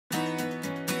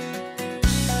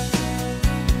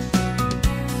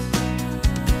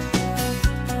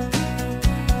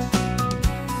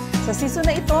Sa season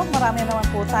na ito, marami naman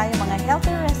po tayo mga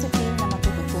healthy recipe na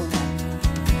matututunan.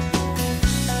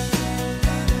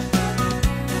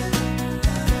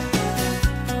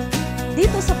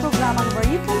 Dito sa programang where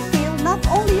you can feel not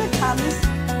only your tummies,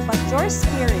 but your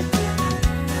spirit.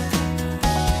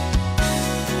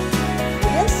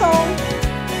 Food and Soul,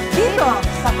 dito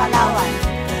sa Palawan.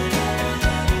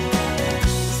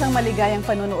 Isang maligayang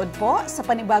panunood po sa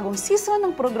panibagong season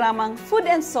ng programang Food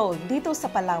and Soul dito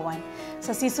sa Palawan.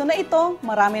 Sa season na ito,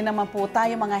 marami naman po tayo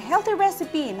mga healthy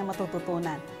recipe na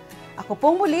matututunan. Ako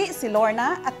pong muli si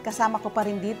Lorna at kasama ko pa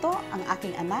rin dito ang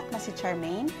aking anak na si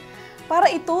Charmaine para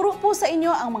ituro po sa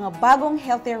inyo ang mga bagong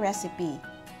healthy recipe.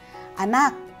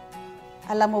 Anak,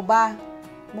 alam mo ba,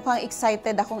 mukhang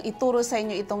excited akong ituro sa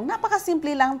inyo itong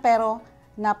napakasimple lang pero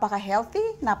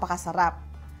napaka-healthy, napakasarap.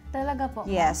 Talaga po?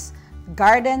 Yes.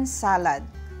 Garden salad.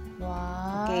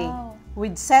 Wow! Okay.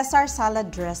 With Caesar salad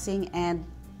dressing and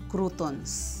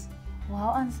croutons.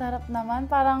 Wow, ang sarap naman.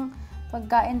 Parang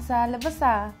pagkain sa labas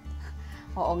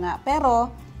Oo nga. Pero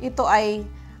ito ay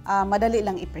madali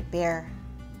lang i-prepare.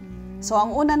 So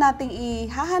ang una nating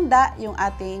ihahanda yung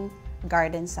ating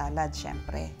garden salad,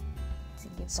 syempre.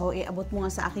 Sige po. So iabot mo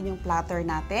nga sa akin yung platter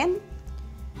natin.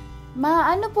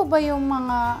 Ano po ba yung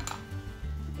mga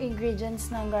ingredients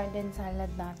ng garden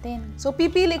salad natin? So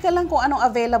pipili ka lang kung anong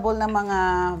available na mga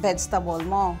vegetable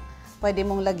mo. Pwede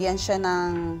mong lagyan siya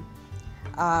ng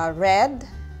red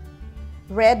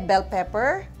bell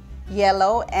pepper,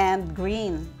 yellow, and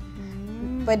green.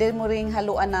 Pwede mo ring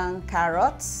haluan ng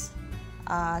carrots,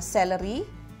 celery,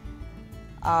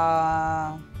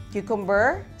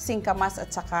 cucumber, singkamas,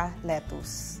 at saka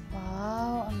lettuce.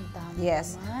 Wow, ang dami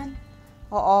naman.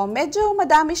 Oo, medyo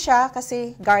madami siya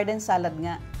kasi garden salad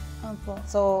nga. Opo.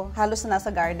 So, halos na nasa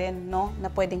garden, no,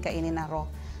 na pwedeng kainin na raw.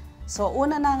 So,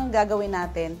 una na ang gagawin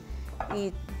natin,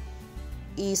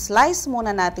 i-slice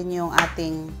muna natin yung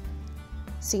ating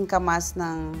singkamas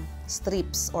ng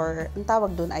strips or ang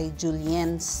tawag doon ay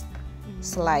julienne's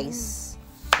slice.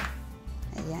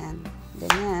 Ayan.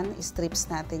 Ganyan, strips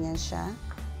natin yan siya.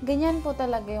 Ganyan po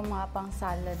talaga yung mga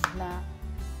pang-salad na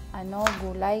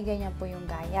gulay, ganyan po yung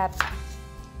gayat.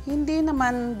 Hindi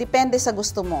naman, depende sa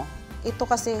gusto mo. Ito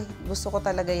kasi gusto ko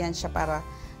talaga yan siya para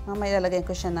mamaya lalagyan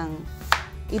ko siya ng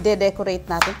i-decorate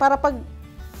natin para pag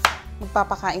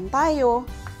magpapakain tayo,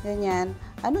 ganyan,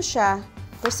 siya,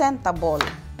 presentable.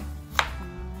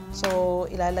 So,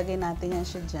 ilalagay natin yan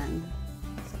siya dyan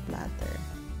sa platter.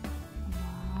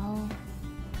 Wow.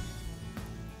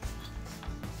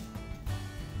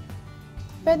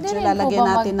 Pwede rin po lalagyan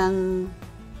natin ng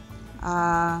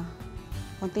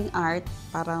konting art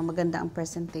para maganda ang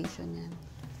presentation yan.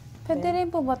 Pwede rin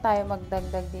po ba tayo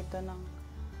magdagdag dito ng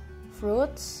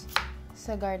fruits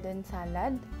sa garden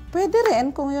salad? Pwede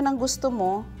rin kung yun ang gusto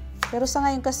mo. Pero sa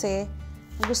ngayon kasi,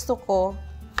 gusto ko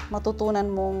matutunan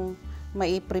mong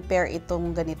mai-prepare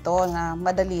itong ganito na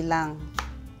madali lang.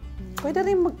 Pwede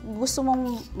rin gusto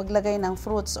mong maglagay ng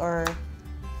fruits or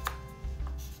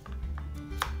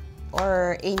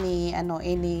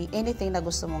anything na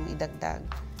gusto mong idagdag.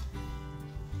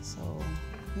 So,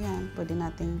 yan, pwede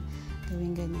nating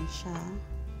gawin ganyan siya.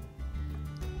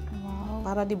 Wow.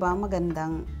 Para 'di ba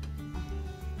magandang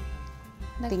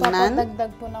tingnan.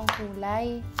 Nagpapadagdag po ng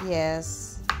kulay.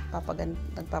 Yes,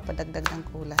 nagpapadagdag ng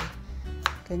kulay.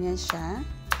 Ganyan siya.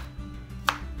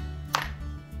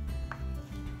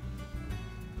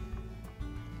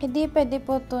 Pwede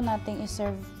po ito nating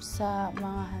iserve sa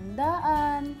mga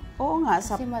handaan. Oo nga,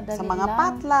 sa mga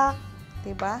potluck,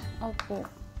 'di ba? Opo.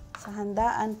 Sa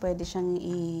handaan, pwede siyang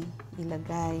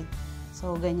ilagay.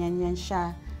 So, ganyan yan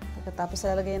siya. Pagkatapos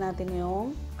lalagay natin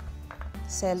yung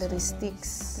celery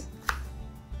sticks.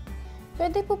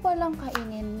 Pwede po palang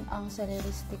kainin ang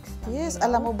celery sticks. Yes,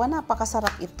 alam mo ba,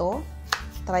 napakasarap ito.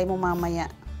 Try mo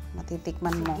mamaya.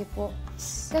 Matitikman mo. Sige po.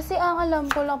 Kasi ang alam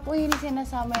ko lang po, hindi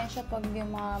sinasama yan siya pag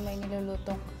yung mga may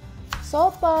nilulutong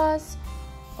sopas,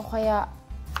 o kaya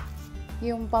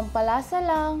yung pampalasa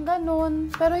lang, ganun.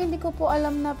 Pero hindi ko po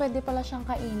alam na pwede pala siyang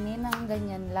kainin ng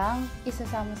ganyan lang,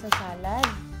 isasama sa salad.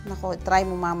 Nako, try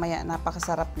mo mamaya.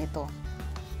 Napakasarap nito.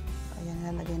 Ayan,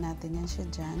 lalagay natin yan siya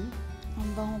dyan.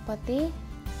 Ang bango pati.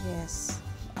 Yes.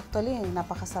 Actually,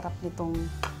 napakasarap nitong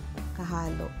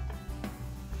kahalo.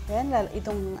 Ayan,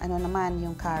 itong naman,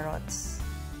 yung carrots.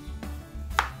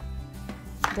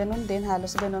 Ganun din,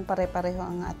 halos ganun pare-pareho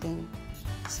ang ating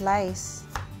slice.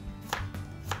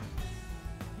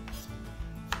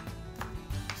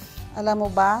 Alam mo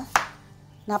ba,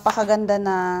 napakaganda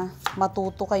na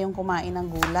matuto kayong kumain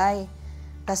ng gulay.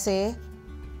 Kasi,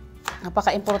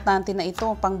 napaka-importante na ito,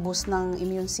 pang-boost ng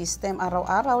immune system.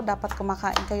 Araw-araw, dapat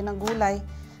kumakain kayo ng gulay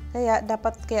Kaya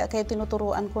kaya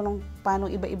tinuturuan ko ng paano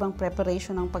iba-ibang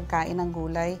preparation ng pagkain ng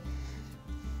gulay.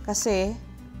 Kasi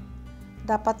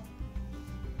dapat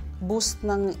boost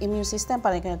ng immune system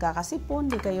para hindi kayo nagkakasipon,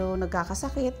 hindi kayo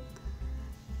nagkakasakit.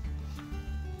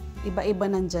 Iba-iba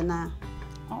nandyan na.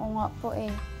 Oo nga po eh.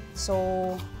 So,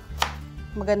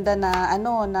 maganda na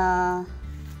na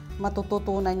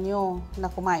matututunan nyo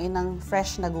na kumain ng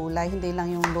fresh na gulay, hindi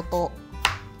lang yung luto.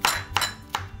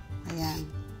 Ayan.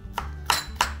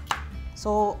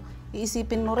 So,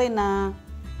 iisipin mo rin na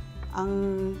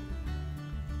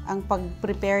ang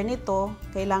pag-prepare nito,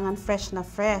 kailangan fresh na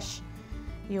fresh.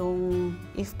 Yung,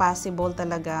 if possible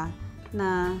talaga,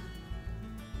 na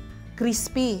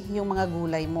crispy yung mga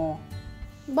gulay mo.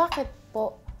 Bakit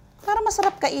po? Para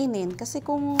masarap kainin. Kasi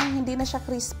kung hindi na siya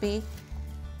crispy,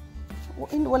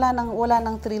 wala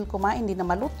nang thrill kumain, hindi na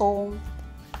malutong.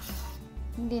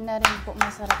 Hindi na rin po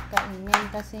masarap kainin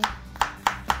kasi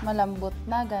malambot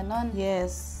na, ganon.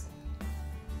 Yes.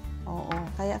 Oo.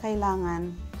 Kaya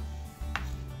kailangan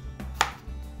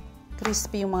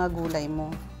crispy yung mga gulay mo.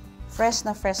 Fresh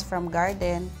na fresh from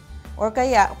garden. Or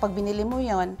kaya, pag binili mo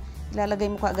yon,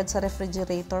 ilalagay mo kaagad sa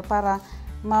refrigerator para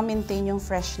ma-maintain yung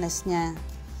freshness niya.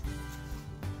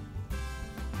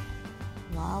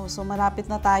 Wow. So, malapit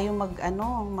na tayo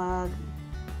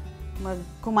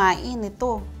kumain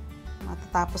ito.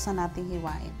 Matatapos na nating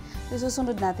hiwain. So,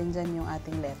 susunod natin dyan yung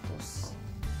ating lettuce.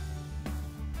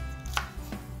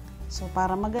 So,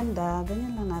 para maganda,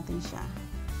 ganyan lang natin siya.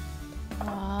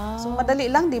 Wow. So, madali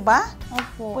lang, di ba?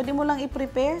 Opo. Pwede mo lang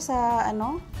i-prepare sa,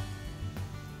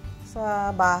 sa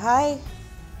bahay.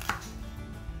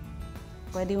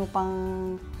 Pwede mo pang,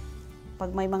 pag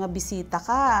may mga bisita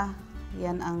ka,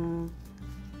 yan ang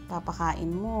papakain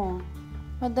mo.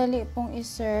 Madali pong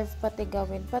i-serve, pati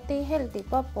gawin, pati healthy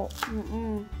pa po.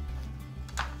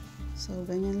 So,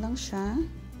 ganyan lang siya.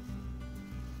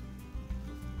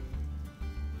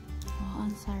 Oh,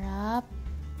 ang sarap.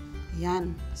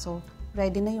 Ayan. So,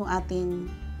 ready na yung ating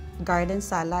garden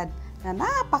salad na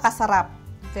napakasarap.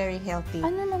 Very healthy.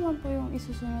 Ano naman po yung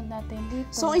isusunod natin dito?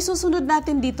 So, isusunod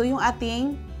natin dito yung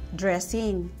ating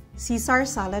dressing. Caesar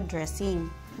salad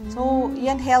dressing. So,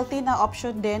 yan healthy na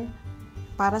option din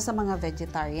para sa mga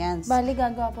vegetarians. Bali,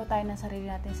 gagawa po tayo ng sarili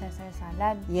natin Caesar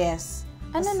salad. Yes.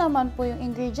 Ano naman po yung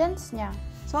ingredients niya?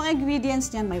 So, ang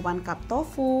ingredients niyan, may 1 cup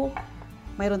tofu,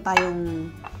 mayroon tayong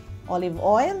olive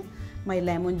oil, may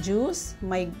lemon juice,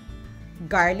 may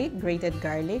garlic, grated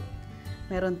garlic,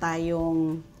 meron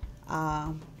tayong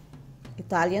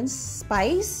Italian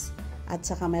spice, at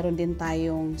saka meron din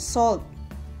tayong salt,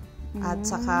 at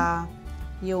saka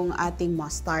yung ating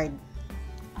mustard.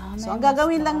 So, ang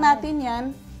gagawin lang natin yan,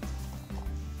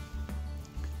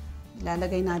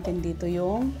 ilalagay natin dito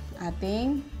yung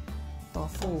ating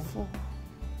tofu.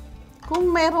 Kung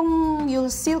merong yung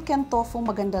silken tofu,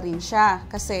 maganda rin siya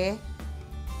kasi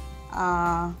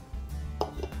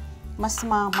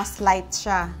mas light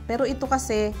siya. Pero ito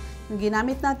kasi, yung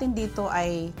ginamit natin dito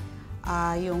ay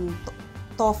yung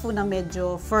tofu na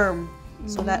medyo firm.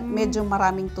 So, medyo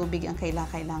maraming tubig ang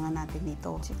kailangan natin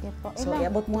dito. Sige po. So,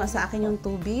 iabot mo nga sa akin yung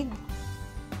tubig.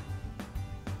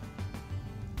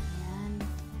 Ayan.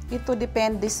 Ito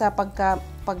depende sa pagka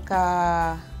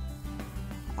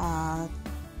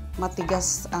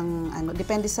matigas ang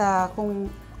depende sa kung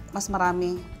mas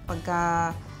marami.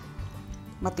 Pagka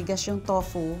matigas yung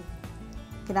tofu,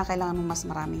 kinakailangan mo mas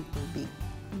maraming tubig.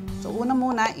 So, una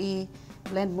muna,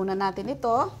 i-blend muna natin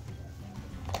ito.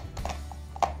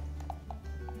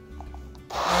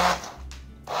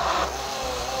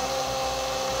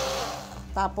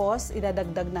 Tapos,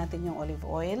 idadagdag natin yung olive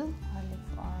oil,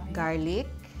 garlic,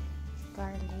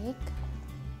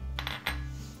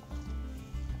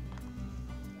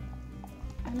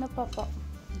 ano pa po?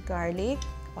 Garlic,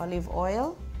 olive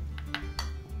oil.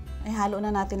 Ay, halo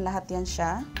na natin lahat yan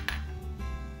siya.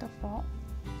 Ito po.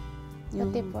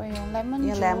 Pati po yung lemon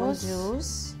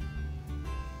juice.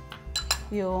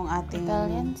 Yung ating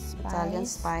Italian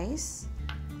spice.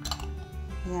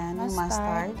 Yan, yung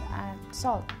mustard. At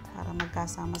salt. Para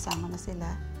magkasama-sama na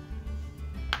sila.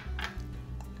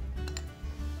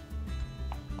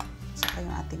 Saka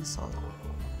yung ating salt.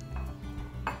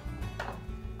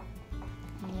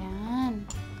 Ayan.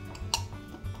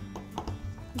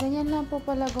 Ganyan lang po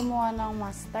pala gumawa ng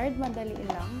mustard. Madali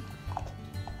lang.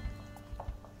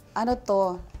 Ano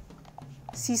to?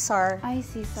 Caesar. Ay,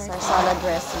 Caesar salad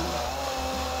dressing.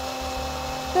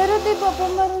 Pero di ba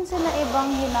po meron sila ibang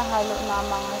hinahalo na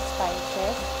mga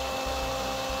spices?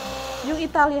 Yung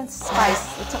Italian spice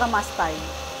at saka mustard.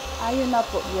 Ayun na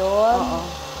po yun. Oo.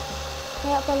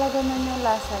 Kaya pala ganun yung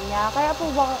lasa niya. Kaya po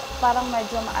ba parang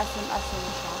medyo maasim-asim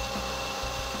siya?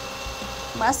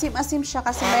 Maasim-asim siya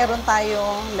kasi mayroon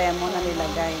tayong lemon na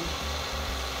nilagay.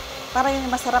 Para yung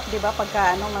masarap, di ba?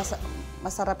 Pagka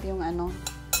masarap yung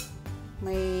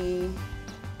may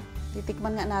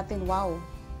titikman nga natin. Wow!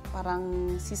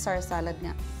 Parang Caesar salad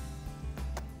nga.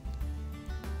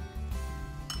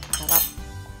 Sarap.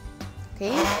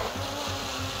 Okay?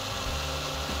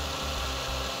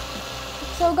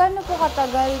 So, gano'n po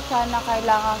katagal siya na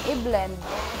kailangang i-blend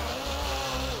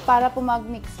para po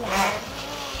mag-mix lahat?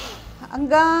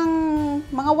 Hanggang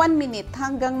mga 1 minute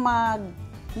hanggang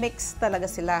mag-mix talaga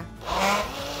sila.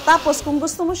 Tapos kung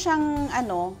gusto mo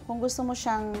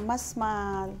siyang mas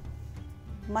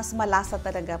malasa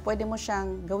talaga, pwede mo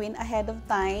siyang gawin ahead of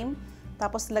time.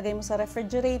 Tapos lagay mo sa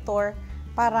refrigerator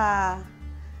para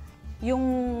yung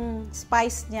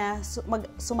spice niya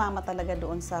sumama talaga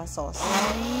doon sa sauce.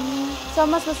 So,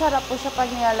 mas masarap po siya pag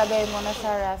nilalagay mo na sa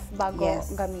ref bago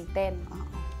gamitin.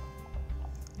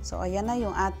 So, ayan na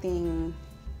yung ating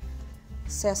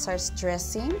Caesar's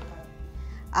dressing.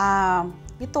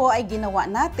 Ito ay ginawa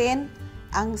natin.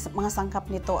 Ang mga sangkap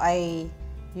nito ay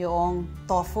yung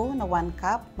tofu na 1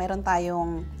 cup. Meron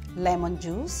tayong lemon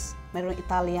juice. Meron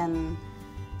Italian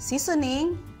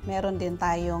seasoning. Meron din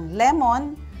tayong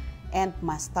lemon and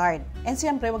mustard. And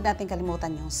siyempre, huwag natin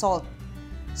kalimutan yung salt.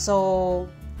 So,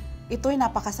 ito'y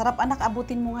napakasarap. Anak,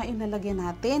 abutin mo nga yung lalagyan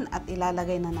natin at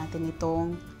ilalagay na natin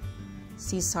itong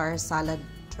Caesar salad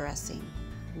dressing.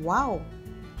 Wow!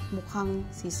 Mukhang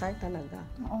Caesar talaga.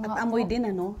 At amoy din,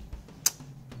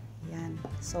 Yan.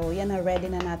 So, yan na.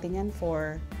 Ready na natin yan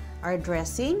for our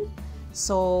dressing.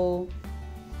 So,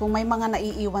 kung may mga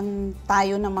naiiwan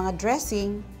tayo ng mga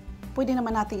dressing, pwede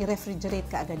naman natin i-refrigerate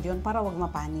kaagad yun para wag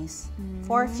mapanis.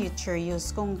 For future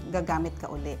use kung gagamit ka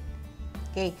ulit.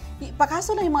 Okay.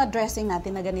 Pakaso lang yung mga dressing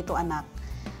natin na ganito, anak.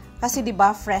 Kasi di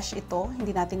ba fresh ito,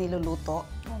 hindi natin niluluto.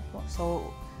 Opo. So,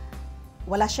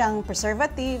 wala siyang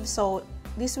preservative. So,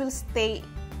 this will stay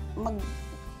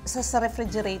sa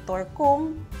refrigerator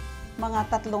kung mga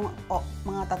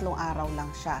tatlong araw lang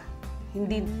siya.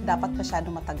 Hindi dapat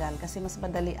masyado matagal kasi mas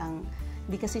madali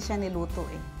hindi kasi siya niluto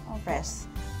fresh.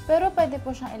 Pero pwede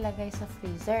po siyang ilagay sa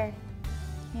freezer.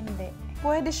 Hindi.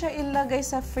 Pwede siya ilagay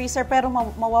sa freezer pero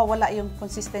mawawala yung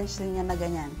consistency niya na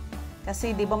ganyan.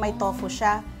 Kasi di ba may tofu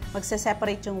siya,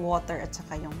 magse-separate yung water at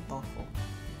saka yung tofu.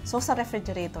 So sa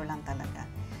refrigerator lang talaga.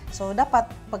 So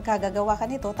dapat pagka gagawa ka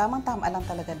nito, tamang-tama lang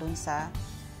talaga dun sa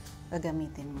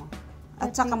gagamitin mo.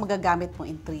 At saka magagamit mo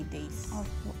in 3 days.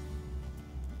 Opo.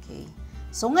 Okay.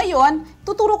 So ngayon,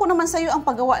 tuturo ko naman sa iyo ang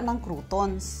paggawa ng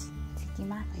croutons. Sige,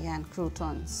 ma. Ayan,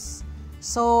 croutons.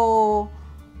 So,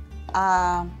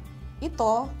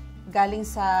 ito, galing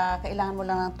sa, kailangan mo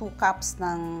lang ng 2 cups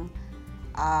ng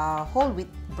whole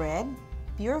wheat bread,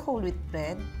 pure whole wheat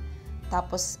bread.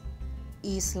 Tapos,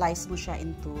 i-slice mo siya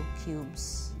into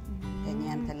cubes.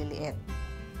 Ganyan, kaliliit.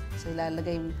 So,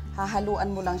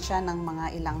 hahaluan mo lang siya ng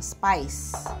mga ilang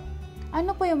spice.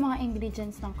 Ano po yung mga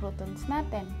ingredients ng croutons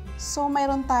natin? So,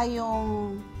 mayroon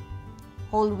tayong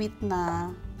whole wheat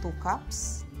na 2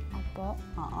 cups. Opo.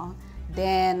 Oo.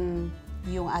 Then,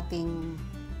 yung ating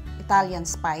Italian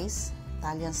spice.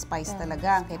 Italian spice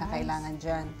talaga ang kinakailangan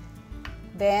dyan.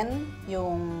 Then,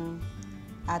 yung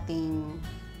ating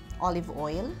olive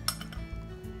oil.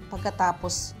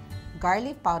 Pagkatapos,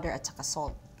 garlic powder at saka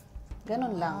salt.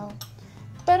 Ganun lang.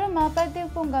 Pero ma, pwede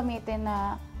pong gamitin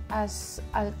na as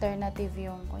alternative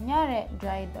yung, kunyari,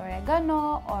 dried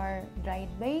oregano or dried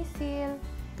basil.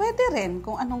 Pwede rin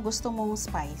kung anong gusto mong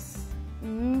spice.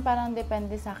 Parang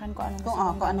depende sa akin kung anong gusto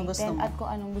kong gamitin at kung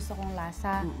anong gusto kong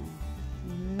lasa.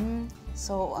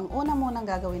 So, ang una munang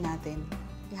gagawin natin,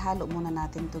 ihalo muna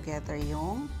natin together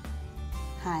yung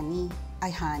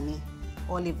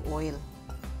olive oil.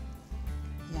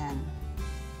 Yan.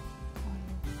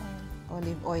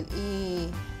 Olive oil.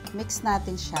 I-mix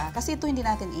natin siya. Kasi ito hindi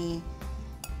natin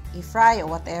i-fry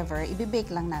or whatever.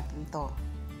 I-bake lang natin to.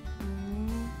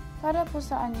 Para po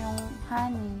saan yung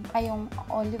yung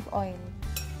olive oil?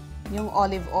 Yung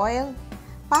olive oil,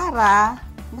 para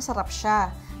masarap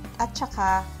siya. At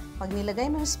saka, pag nilagay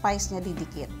mo yung spice niya,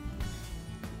 didikit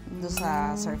doon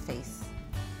sa surface.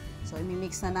 So,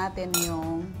 i-mix na natin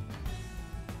yung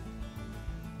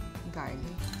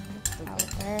garlic.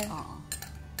 Powder. Oo.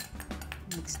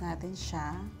 Mix natin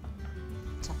siya.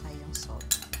 Tsaka yung salt.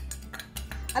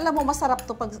 Alam mo, masarap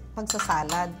to pag sa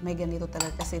salad. May ganito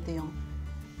talaga kasi ito yung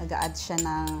nag-a-add siya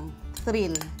ng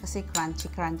thrill. Kasi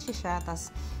crunchy siya.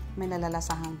 Tapos may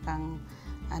nalalasahan kang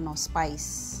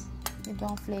spice.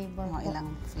 Ibang flavor po.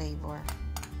 Ilang flavor.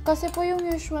 Kasi po yung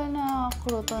usual na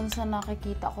croutons na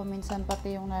nakikita ko minsan,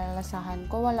 pati yung nalalasahan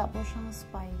ko, wala po siyang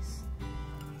spice.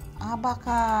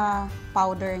 Baka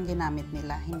powder yung ginamit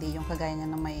nila, hindi yung kagaya niya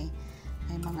na may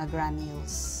mga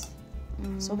granules.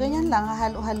 So, ganyan lang,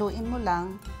 halo-haluin mo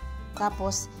lang.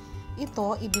 Tapos,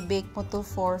 ito, i-bake mo to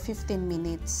for 15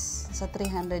 minutes sa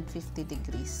 350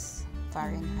 degrees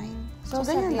Fahrenheit. So,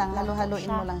 ganyan lang, halo-haluin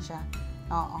mo lang siya.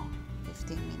 Oo,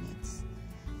 15 minutes.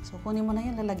 So, kunin mo na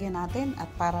yun, lalagyan natin at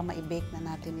para ma-bake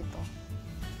na natin ito.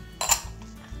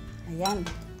 Ayan.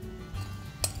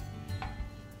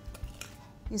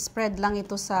 I-spread lang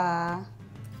ito sa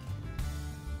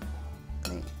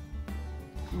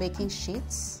baking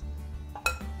sheets.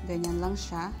 Ganyan lang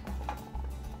siya.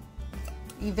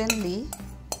 Evenly.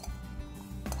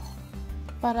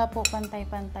 Para po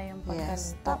pantay-pantay yung pagkaluto.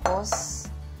 Yes. Tapos,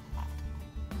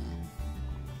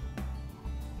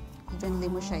 evenly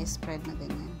mo siya i-spread na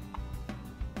ganyan.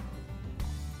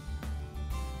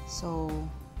 So,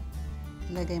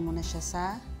 ilagay mo na siya sa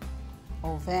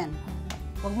oven.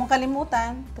 Huwag mong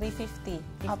kalimutan, 350.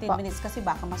 15 minutes kasi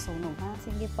baka masunog, ha?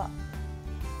 Sige po.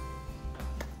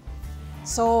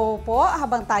 So po,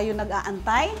 habang tayo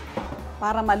nag-aantay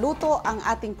para maluto ang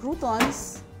ating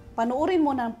croutons, panuurin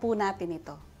muna po natin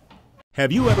ito. Have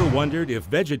you ever wondered if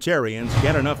vegetarians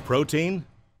get enough protein?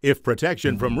 If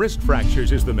protection from wrist fractures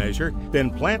is the measure,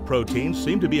 then plant proteins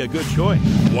seem to be a good choice.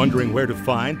 Wondering where to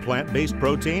find plant-based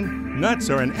protein? Nuts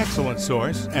are an excellent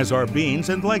source, as are beans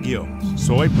and legumes.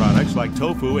 Soy products like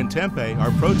tofu and tempeh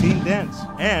are protein-dense.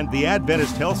 And the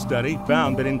Adventist Health Study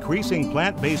found that increasing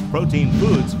plant-based protein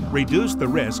foods reduce the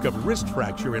risk of wrist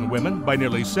fracture in women by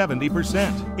nearly 70%.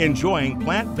 Enjoying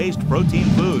plant-based protein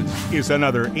foods is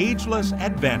another ageless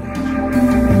advantage.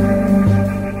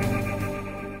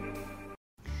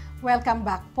 Welcome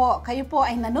back po. Kayo po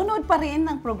ay nanonood pa rin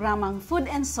ng programang Food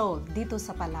and Soul dito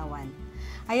sa Palawan.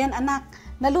 Ayan anak,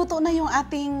 naluto na yung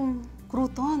ating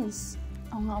croutons.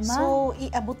 Oo nga, Ma. So,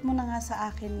 iabot mo na nga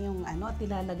sa akin yung at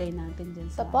ilalagay natin dyan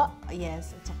sa... Ito po?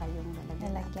 Yes, at saka yung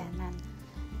lalagyanan.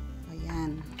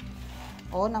 Ayan.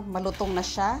 O, malutong na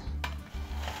siya.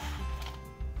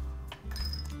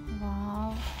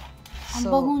 Wow. Ang So,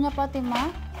 bango niya pati, Ma.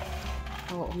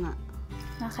 Oo nga.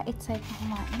 Naka-excite na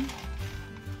kumain.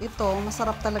 Ito,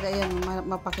 masarap talaga yan.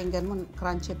 Mapakinggan mo,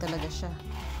 crunchy talaga siya.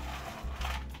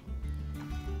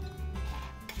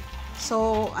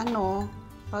 So,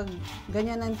 pag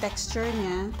ganyan ang texture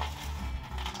niya,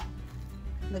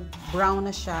 nag-brown na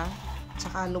siya,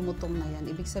 tsaka lumutong na yan.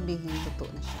 Ibig sabihin, luto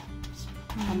na siya.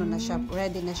 Na siya,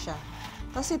 ready na siya.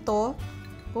 Tapos ito,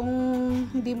 kung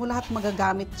hindi mo lahat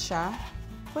magagamit siya,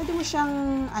 pwede mo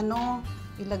siyang,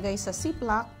 ilagay sa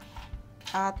Ziploc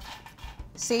at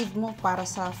save mo para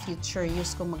sa future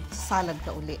use kung mag-salad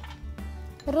ka uli.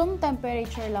 Room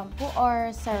temperature lang po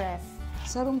or sa ref?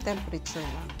 Sa room temperature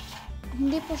lang.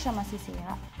 Hindi po siya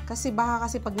masisira. Kasi baka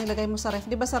pag nilagay mo sa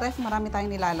ref, di ba sa ref marami tayong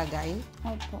nilalagay?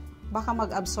 Opo. Baka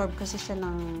mag-absorb kasi siya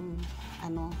ng,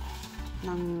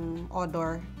 ng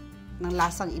odor, ng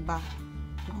lasang iba,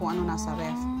 kung ano nasa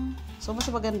ref. So, mas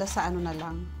maganda sa na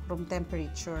lang, room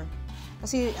temperature.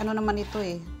 Kasi naman ito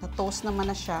na-toast naman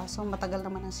na siya, so matagal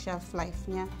naman ang shelf life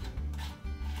niya.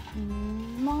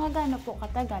 Mga gaano po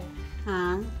katagal?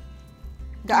 Ha?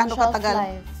 Gaano Shelf katagal?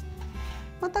 life.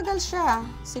 Matagal siya.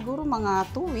 Siguro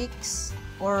mga 2 weeks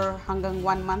or hanggang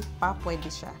 1 month pa pwede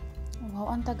siya.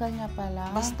 Wow, ang tagal niya pala.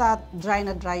 Basta dry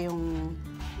na dry yung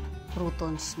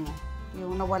croutons mo.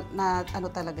 Yung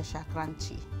talaga siya,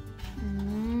 crunchy.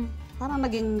 Parang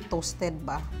naging toasted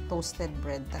ba? Toasted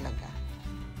bread talaga.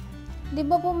 Di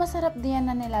ba po masarap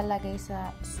diyan na nilalagay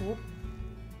sa soup?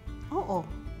 Oo.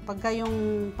 Pagka yung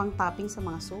pang-topping sa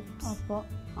mga soups. Opo.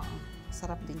 Oo.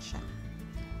 Sarap din siya.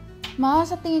 Ma,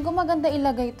 sa tingin ko maganda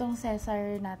ilagay itong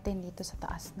Caesar natin dito sa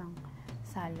taas ng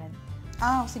salad.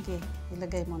 Sige.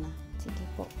 Ilagay mo na. Sige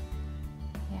po.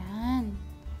 Yan.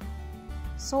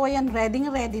 So, ayan, ready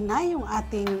na yung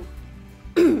ating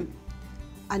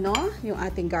yung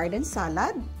ating garden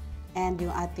salad and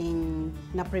yung ating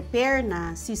na-prepare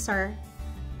na Caesar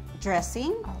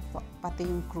dressing, pati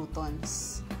yung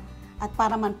croutons. At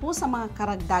para man po sa mga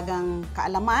karagdagang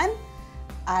kaalaman,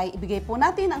 ay ibigay po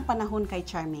natin ang panahon kay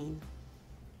Charmaine.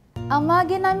 Ang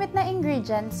mga ginamit na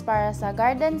ingredients para sa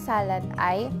garden salad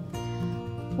ay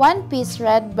 1 piece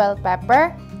red bell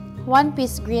pepper, 1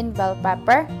 piece green bell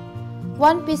pepper,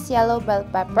 1 piece yellow bell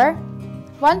pepper,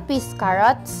 1 piece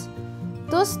carrots,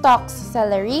 2 stalks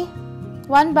celery,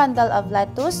 1 bundle of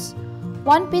lettuce,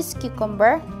 1 piece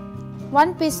cucumber,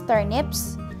 1 piece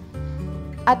turnips,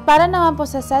 at para naman po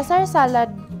sa Caesar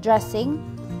salad dressing,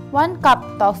 1 cup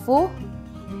tofu,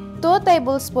 2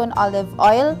 tablespoon olive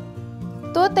oil,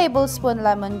 2 tablespoon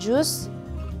lemon juice,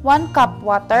 1 cup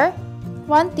water,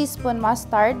 1 teaspoon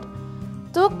mustard,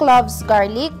 2 cloves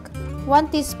garlic,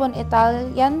 1 teaspoon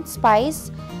Italian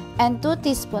spice, and 2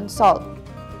 teaspoons salt.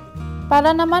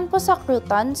 Para naman po sa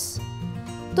croutons,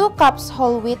 2 cups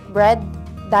whole wheat bread,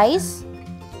 diced,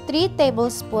 3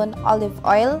 tablespoon olive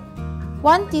oil,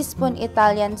 1 teaspoon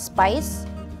Italian spice,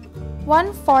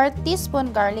 1/4 teaspoon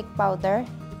garlic powder,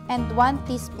 and 1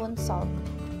 teaspoon salt.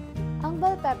 Ang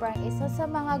bell pepper ang isa sa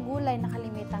mga gulay na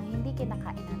kalimitang hindi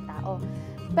kinakain ng tao,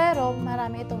 pero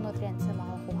marami itong nutrients na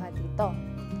makukuha dito.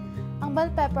 Ang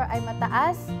bell pepper ay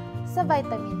mataas sa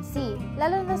vitamin C,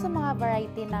 lalo na sa mga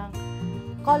variety ng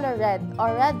color red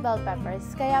or red bell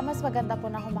peppers. Kaya mas maganda po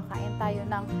na kumakain tayo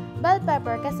ng bell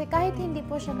pepper kasi kahit hindi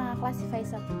po siya nakaklasify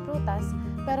sa prutas,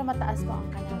 pero mataas po ang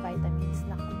kanyang vitamins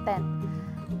na content.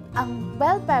 Ang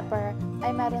bell pepper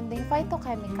ay meron ding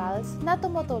phytochemicals na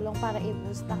tumutulong para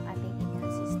i-boost ang ating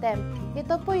immune system.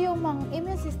 Ito po yung mga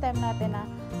immune system natin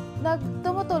na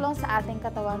tumutulong sa ating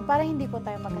katawan para hindi po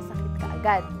tayo magkasakit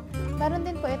kaagad. Meron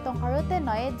din po itong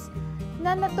carotenoids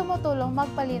na tumutulong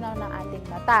magpalinaw ng ating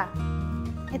mata.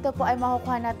 Ito po ay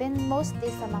makukuha natin mostly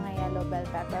sa mga yellow bell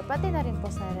pepper, pati na rin po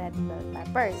sa red bell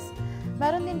peppers.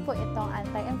 Meron din po itong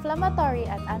anti-inflammatory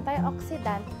at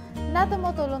antioxidant na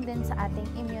tumutulong din sa ating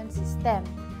immune system.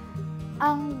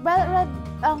 Ang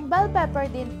bell pepper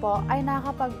din po ay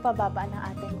nakakapagpababa ng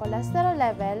ating cholesterol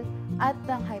level at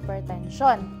ng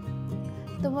hypertension.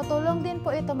 Tumutulong din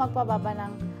po ito magpababa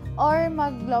ng or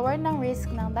mag-lower ng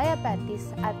risk ng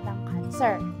diabetes at ng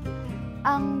cancer.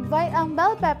 Ang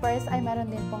bell peppers ay meron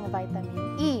din pong vitamin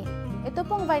E. Ito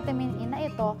pong vitamin E na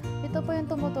ito po yung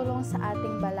tumutulong sa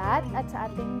ating balat at sa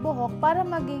ating buhok para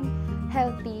maging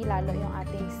healthy, lalo yung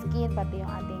ating skin, pati yung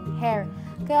ating hair.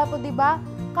 Kaya po, di ba,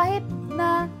 kahit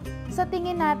na sa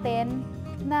tingin natin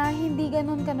na hindi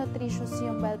ganun ka-nutritious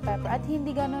yung bell pepper at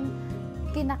hindi ganun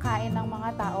kinakain ng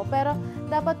mga tao, pero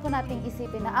dapat po nating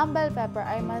isipin na ang bell pepper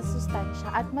ay mas sustansya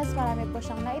at mas marami po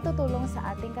siyang naitutulong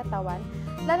sa ating katawan,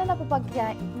 lalo na po pag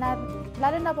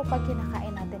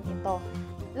kinakain natin ito.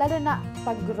 Lalo na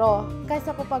pag raw,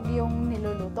 kaysa po pag yung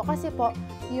niluluto. Kasi po,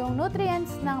 yung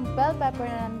nutrients ng bell pepper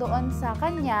na nandoon sa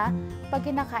kanya, pag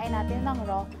kinakain natin ng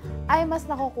raw, ay mas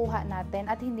nakukuha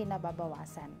natin at hindi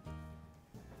nababawasan.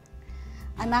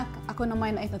 Anak, ako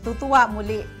naman ay natutuwa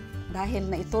muli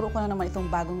dahil naituro ko na naman itong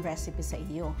bagong recipe sa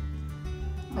iyo.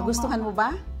 Nagustuhan mo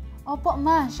ba? Opo,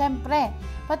 ma. Syempre.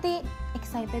 Pati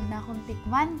excited na akong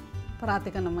tikman.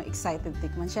 Parati ka naman excited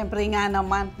tikman. Syempre nga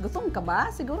naman, gutom ka ba?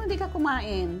 Siguro hindi ka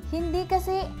kumain. Hindi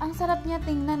kasi ang sarap niya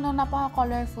tingnan, no,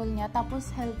 napaka-colorful niya,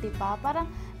 tapos healthy pa. Parang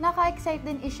naka-excite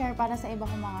din i-share para sa iba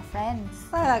kong mga friends.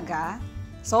 Talaga?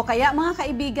 So kaya mga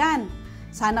kaibigan,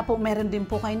 sana po meron din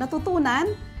po kayo natutunan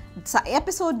sa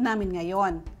episode namin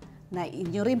ngayon na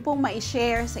inyo rin pong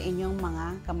ma-share sa inyong mga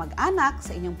kamag-anak,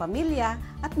 sa inyong pamilya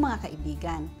at mga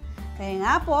kaibigan. Kaya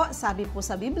nga po, sabi po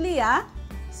sa Biblia,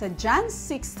 sa John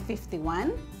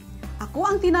 6:51, ako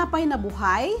ang tinapay na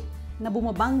buhay na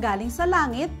bumabang galing sa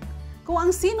langit. Kung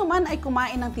ang sino man ay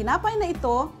kumain ng tinapay na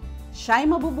ito, siya'y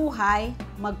mabubuhay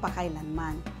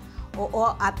magpakailanman.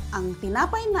 Oo, at ang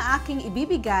tinapay na aking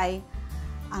ibibigay,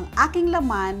 ang aking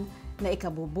laman na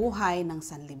ikabubuhay ng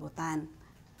sanlibutan.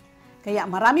 Kaya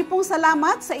marami pong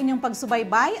salamat sa inyong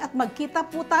pagsubaybay at magkita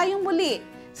po tayong muli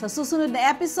sa susunod na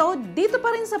episode dito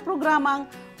pa rin sa programang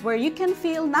where you can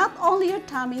feel not only your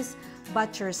tummies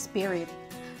but your spirit.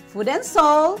 Food and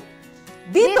Soul,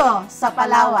 dito sa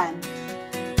Palawan.